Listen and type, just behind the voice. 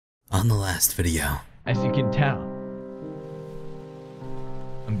on the last video. As you can tell,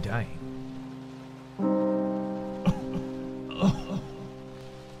 I'm dying.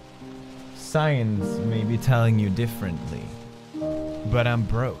 Science may be telling you differently, but I'm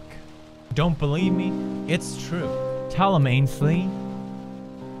broke. Don't believe me? It's true. Tell him, Ainsley.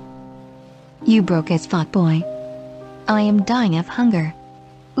 You broke as fuck, boy. I am dying of hunger.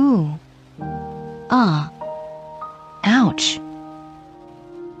 Ooh. Ah. Ouch.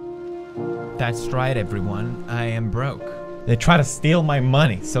 That's right, everyone. I am broke. They try to steal my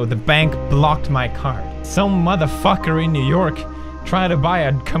money, so the bank blocked my card. Some motherfucker in New York tried to buy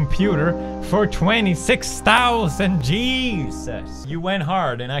a computer for $26,000. Jesus. You went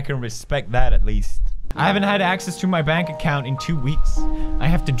hard, and I can respect that at least. I haven't had access to my bank account in 2 weeks. I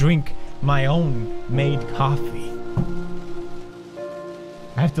have to drink my own made coffee.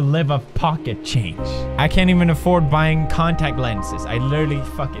 I have to live off pocket change. I can't even afford buying contact lenses.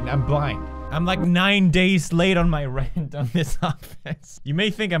 I'm blind. I'm like 9 days late on my rent on this office. You may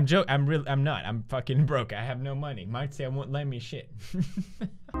think I'm joking. I'm not. I'm fucking broke. I have no money. Marcia won't lend me shit.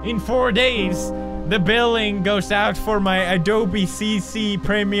 In 4 days, the billing goes out for my Adobe CC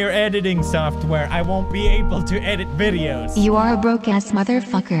Premiere editing software. I won't be able to edit videos. You are a broke-ass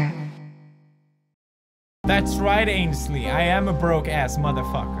motherfucker. That's right, Ainsley. I am a broke-ass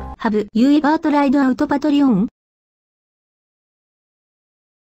motherfucker. Have you ever tried Auto Patreon?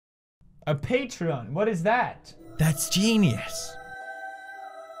 A Patreon? What is that? That's genius.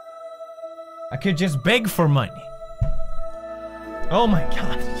 I could just beg for money. Oh my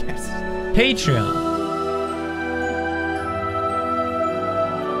god, yes. Patreon.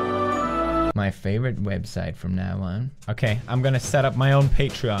 My favorite website from now on. Okay, I'm gonna set up my own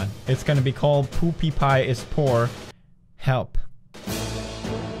Patreon. It's gonna be called PewDiePie is Poor. Help.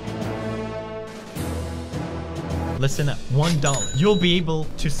 Listen up, $1. You'll be able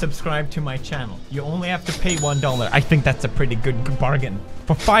to subscribe to my channel. You only have to pay $1. I think that's a pretty good bargain.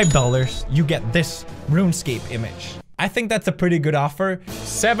 For $5, you get this RuneScape image. I think that's a pretty good offer.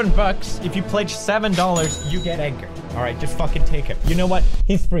 $7. If you pledge $7, you get Edgar. All right, just fucking take him. You know what?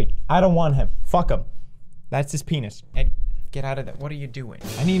 He's free. I don't want him. Fuck him. That's his penis. Ed, get out of there. What are you doing?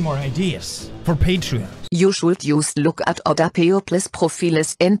 I need more ideas for Patreon. You should just look at other people's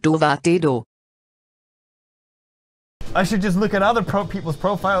profiles and do what they do. I should just look at other people's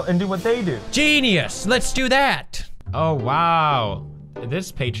profile and do what they do. Genius! Let's do that! Oh, wow. This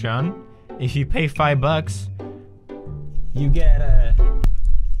Patreon, if you pay $5, you get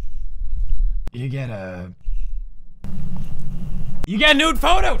nude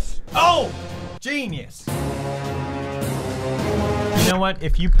photos! Oh! Genius! You know what?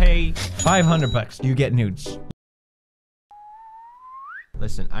 If you pay $500, you get nudes.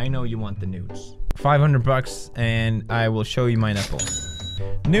 Listen, I know you want the nudes. $500 and I will show you my nipple.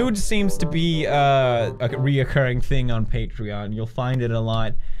 Nudes seems to be a reoccurring thing on Patreon. You'll find it a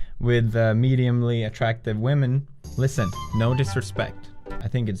lot with mediumly attractive women. Listen, no disrespect. I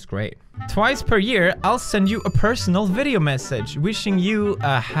think it's great. Twice per year, I'll send you a personal video message wishing you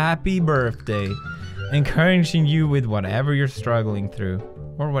a happy birthday, encouraging you with whatever you're struggling through,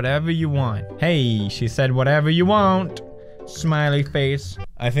 or whatever you want. Hey, she said whatever you want. Smiley face.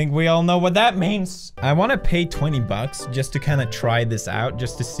 I think we all know what that means. I want to pay $20 just to kind of try this out,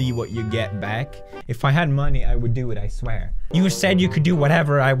 just to see what you get back. If I had money, I would do it, I swear. You said you could do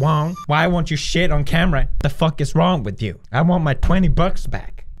whatever I want. Why won't you shit on camera? The fuck is wrong with you? I want my $20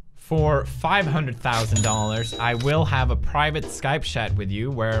 back. For $500,000, I will have a private Skype chat with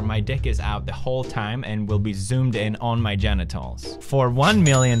you where my dick is out the whole time and will be zoomed in on my genitals. For $1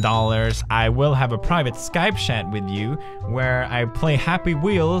 million, I will have a private Skype chat with you where I play Happy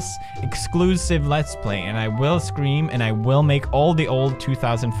Wheels exclusive Let's Play, and I will scream and I will make all the old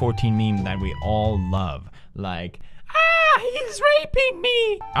 2014 memes that we all love. Like, ah, he's raping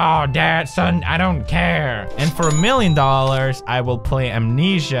me. Oh, dad, son, I don't care. And for $1 million, I will play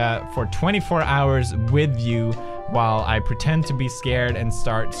Amnesia for 24 hours with you while I pretend to be scared and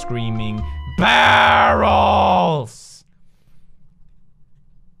start screaming, barrels!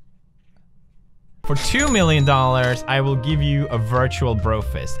 For $2 million, I will give you a virtual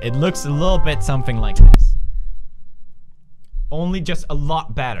Brofist. It looks a little bit something like this. Only just a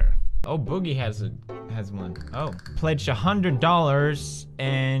lot better. Oh, Boogie has one. Oh, pledge $100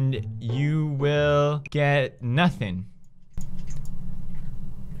 and you will get nothing.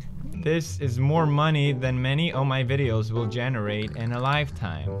 This is more money than many of my videos will generate in a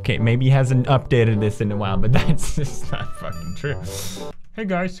lifetime. Okay, maybe he hasn't updated this in a while, but that's just not fucking true. Hey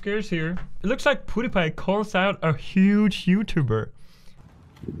guys, Scares here. It looks like PewDiePie calls out a huge YouTuber.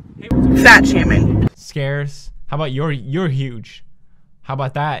 Hey, fat shaming. Scares, how about you're huge? How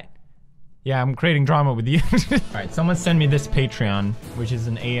about that? Yeah, I'm creating drama with you. Alright, someone send me this Patreon, which is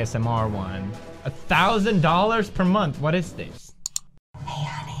an ASMR one. $1,000 per month. What is this? Hey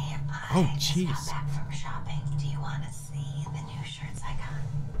honey, Oh, I just jeez. got back from shopping. Do you want to see the new shirts I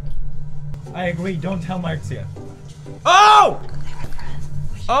got? I agree. Don't tell Marcia. Oh! They were friends,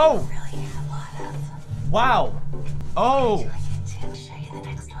 which Oh! you really have a lot of. Wow. Oh. Would you like to show you the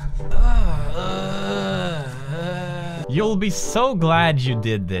next one? You'll be so glad you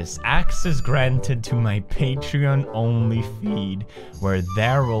did this. Access granted to my Patreon only feed, where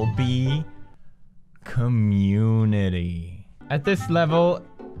there will be community. At this level,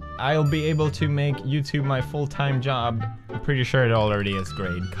 I'll be able to make YouTube my full-time job. I'm pretty sure it already is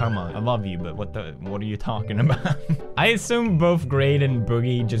Grade. Come on, I love you, but what are you talking about? I assume both Grade and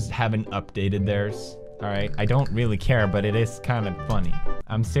Boogie just haven't updated theirs. Alright, I don't really care, but it is kind of funny.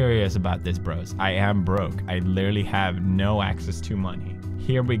 I'm serious about this, bros. I am broke. I literally have no access to money.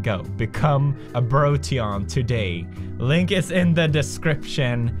 Here we go. Become a Brotion today. Link is in the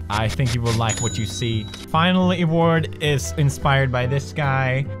description. I think you will like what you see. Final award is inspired by this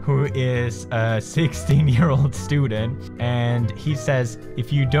guy who is a 16-year-old student. And he says,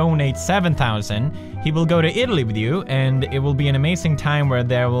 if you donate 7,000, he will go to Italy with you, and it will be an amazing time where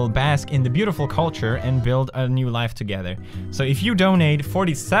they will bask in the beautiful culture and build a new life together. So if you donate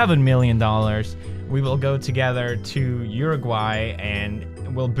 $47 million, we will go together to Uruguay and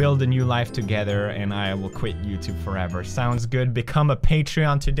we'll build a new life together, and I will quit YouTube forever. Sounds good. Become a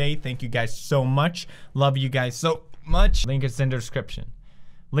Patreon today. Thank you guys so much. Love you guys so much. Link is in the description.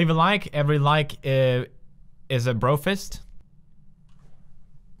 Leave a like. Every like is a Brofist.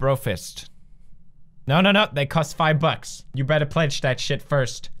 Brofist. No, they cost $5. You better pledge that shit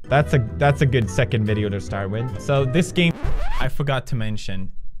first. That's a good second video to start with. So this game, I forgot to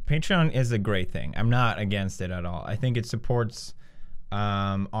mention, Patreon is a great thing. I'm not against it at all. I think it supports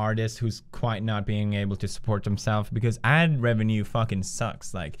artists who's quite not being able to support themselves, because ad revenue fucking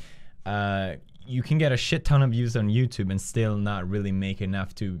sucks. Like, you can get a shit ton of views on YouTube and still not really make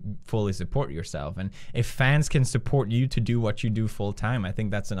enough to fully support yourself. And if fans can support you to do what you do full time, I think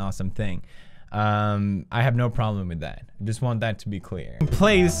that's an awesome thing. I have no problem with that. I just want that to be clear. It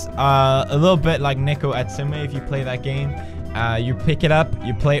plays a little bit like Neko Atsume. If you play that game, you pick it up,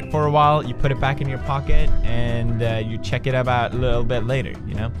 you play it for a while, you put it back in your pocket, and you check it out a little bit later,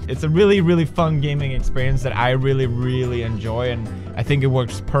 you know? It's a really fun gaming experience that I really enjoy, and I think it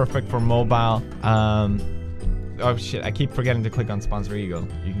works perfect for mobile. Oh shit, I keep forgetting to click on Sponsor Eagle.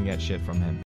 You can get shit from him.